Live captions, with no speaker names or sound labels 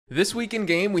This week in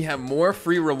game, we have more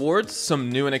free rewards, some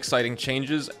new and exciting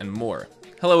changes, and more.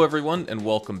 Hello everyone, and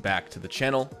welcome back to the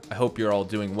channel. I hope you're all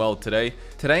doing well today.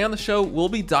 Today on the show, we'll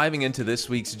be diving into this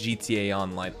week's GTA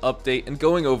Online update and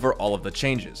going over all of the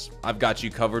changes. I've got you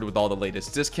covered with all the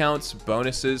latest discounts,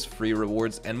 bonuses, free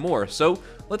rewards, and more, so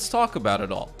let's talk about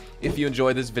it all. If you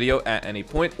enjoy this video at any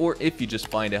point, or if you just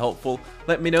find it helpful,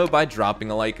 let me know by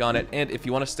dropping a like on it, and if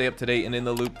you want to stay up to date and in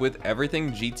the loop with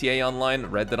everything GTA Online,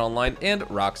 Red Dead Online, and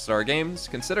Rockstar games,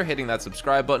 consider hitting that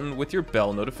subscribe button with your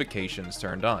bell notifications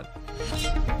turned on.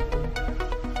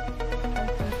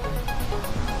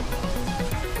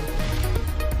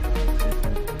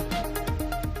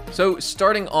 So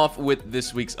starting off with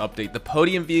this week's update, the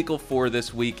podium vehicle for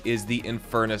this week is the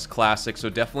Infernus Classic, so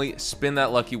definitely spin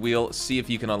that lucky wheel, see if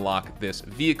you can unlock this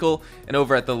vehicle. And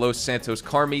over at the Los Santos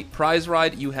Car Meet prize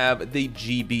ride, you have the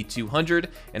GB200,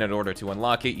 and in order to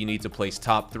unlock it, you need to place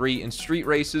top 3 in street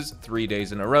races 3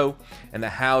 days in a row. And the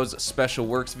House Special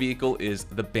Works vehicle is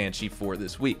the Banshee for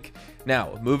this week.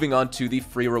 Now, moving on to the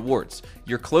free rewards.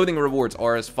 Your clothing rewards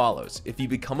are as follows. If you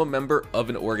become a member of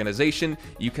an organization,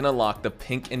 you can unlock the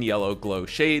pink and yellow glow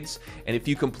shades, and if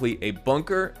you complete a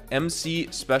bunker, MC,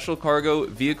 special cargo,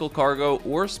 vehicle cargo,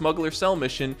 or smuggler cell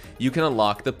mission, you can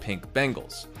unlock the pink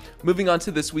bangles. Moving on to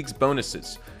this week's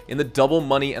bonuses. In the double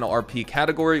money and RP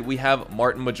category, we have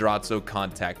Martin Madrazo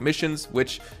contact missions,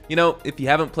 which, if you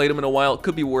haven't played them in a while,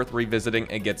 could be worth revisiting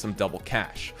and get some double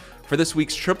cash. For this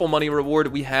week's triple money reward,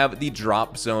 we have the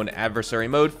drop zone adversary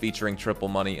mode featuring triple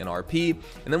money and RP,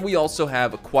 and then we also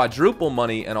have quadruple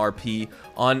money and RP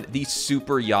on the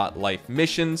super yacht life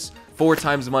missions. 4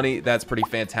 times money, that's pretty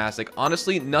fantastic.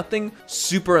 Honestly, nothing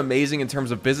super amazing in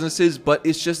terms of businesses, but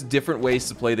it's just different ways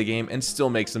to play the game and still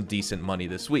make some decent money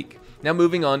this week. Now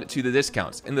moving on to the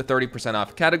discounts. In the 30%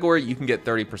 off category, you can get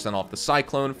 30% off the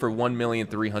Cyclone for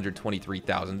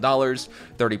 $1,323,000,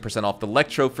 30% off the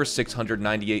Electro for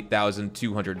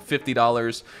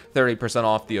 $698,250, 30%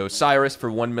 off the Osiris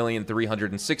for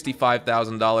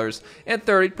 $1,365,000, and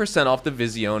 30% off the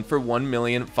Vision for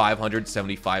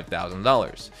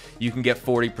 $1,575,000. You can get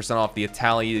 40% off the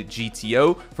Italia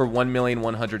GTO for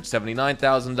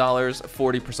 $1,179,000,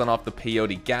 40% off the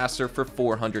Peyote Gasser for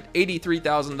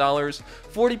 $483,000,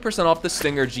 40% off the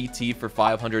Stinger GT for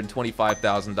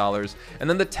 $525,000, and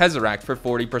then the Tesseract for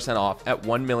 40% off at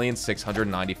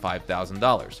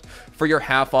 $1,695,000. For your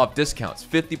half-off discounts,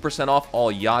 50% off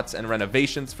all yachts and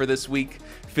renovations for this week,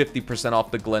 50%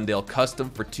 off the Glendale Custom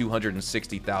for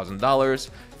 $260,000,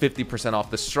 50%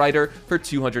 off the Strider for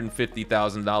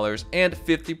 $250,000, and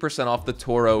 50% off the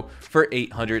Toro for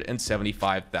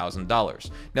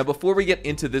 $875,000. Now, before we get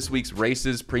into this week's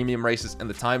races, premium races, and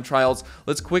the time trials,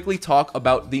 let's quickly talk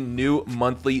about the new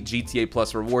monthly GTA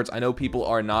Plus rewards. I know people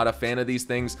are not a fan of these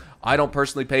things. I don't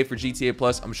personally pay for GTA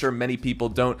Plus. I'm sure many people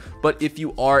don't, but if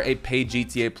you are a paid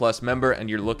GTA Plus member and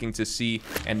you're looking to see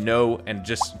and know and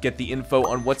just get the info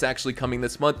on what's actually coming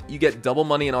this month, you get double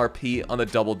money in RP on the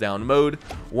double down mode,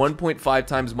 1.5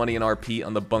 times money in RP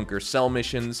on the bunker cell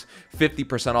missions,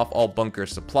 50% off all bunker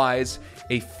supplies,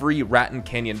 a free Raton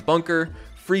Canyon bunker,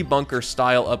 free bunker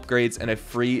style upgrades, and a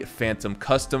free Phantom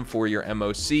custom for your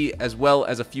MOC, as well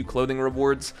as a few clothing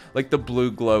rewards like the blue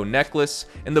glow necklace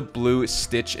and the blue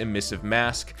stitch emissive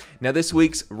mask. Now this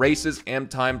week's races and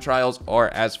time trials are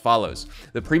as follows.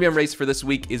 The premium race for this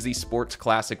week is the Sports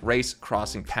Classic race,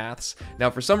 Crossing Paths.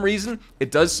 Now for some reason it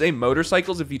does say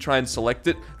motorcycles if you try and select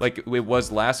it like it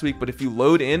was last week, but if you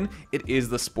load in, it is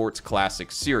the Sports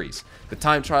Classic series. The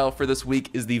time trial for this week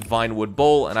is the Vinewood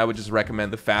Bowl, and I would just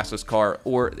recommend the fastest car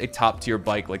or a top tier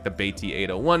bike like the Beatty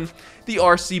 801. The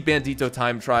RC Bandito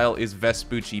time trial is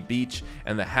Vespucci Beach,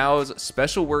 and the House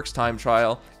Special Works time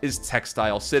trial is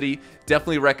Textile City.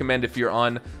 Definitely recommend if you're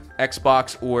on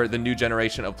Xbox or the new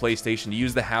generation of PlayStation to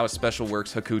use the House Special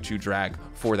Works Hakuchu drag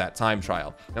for that time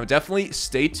trial. Now definitely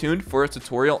stay tuned for a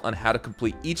tutorial on how to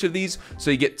complete each of these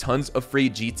so you get tons of free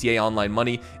GTA Online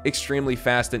money extremely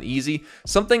fast and easy.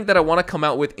 Something that I want to come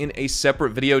out with in a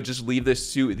separate video, just leave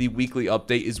this to the weekly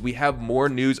update, is we have more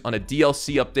news on a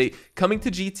DLC update coming to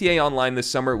GTA Online this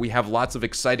summer. We have lots of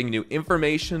exciting new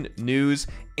information, news,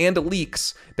 and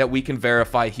leaks that we can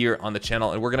verify here on the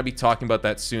channel, and we're going to be talking about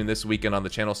that soon this weekend on the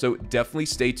channel, so definitely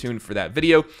stay tuned for that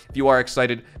video. If you are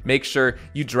excited, make sure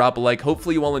you drop a like.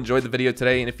 Hopefully you all enjoyed the video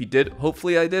today, and if you did,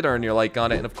 hopefully I did earn your like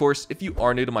on it. And of course, if you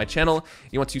are new to my channel,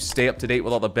 you want to stay up to date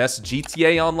with all the best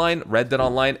GTA Online, Red Dead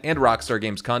Online, and Rockstar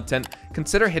Games content,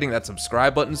 consider hitting that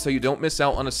subscribe button so you don't miss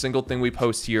out on a single thing we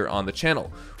post here on the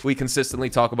channel. We consistently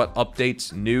talk about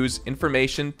updates, news,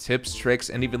 information, tips, tricks,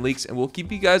 and even leaks, and we'll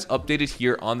keep you guys updated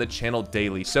here on the channel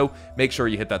daily, so make sure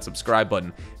you hit that subscribe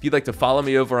button. If you'd like to follow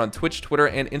me over on Twitch, Twitter,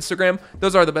 and Instagram.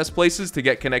 Those are the best places to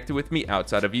get connected with me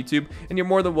outside of YouTube, and you're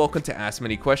more than welcome to ask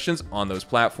many questions on those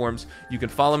platforms. You can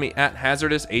follow me at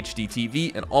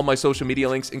HazardousHDTV, and all my social media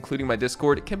links, including my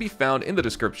Discord, can be found in the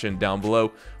description down below.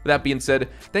 With that being said,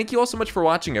 thank you all so much for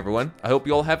watching, everyone. I hope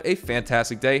you all have a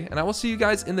fantastic day, and I will see you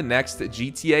guys in the next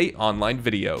GTA Online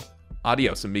video.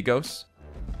 Adios, amigos.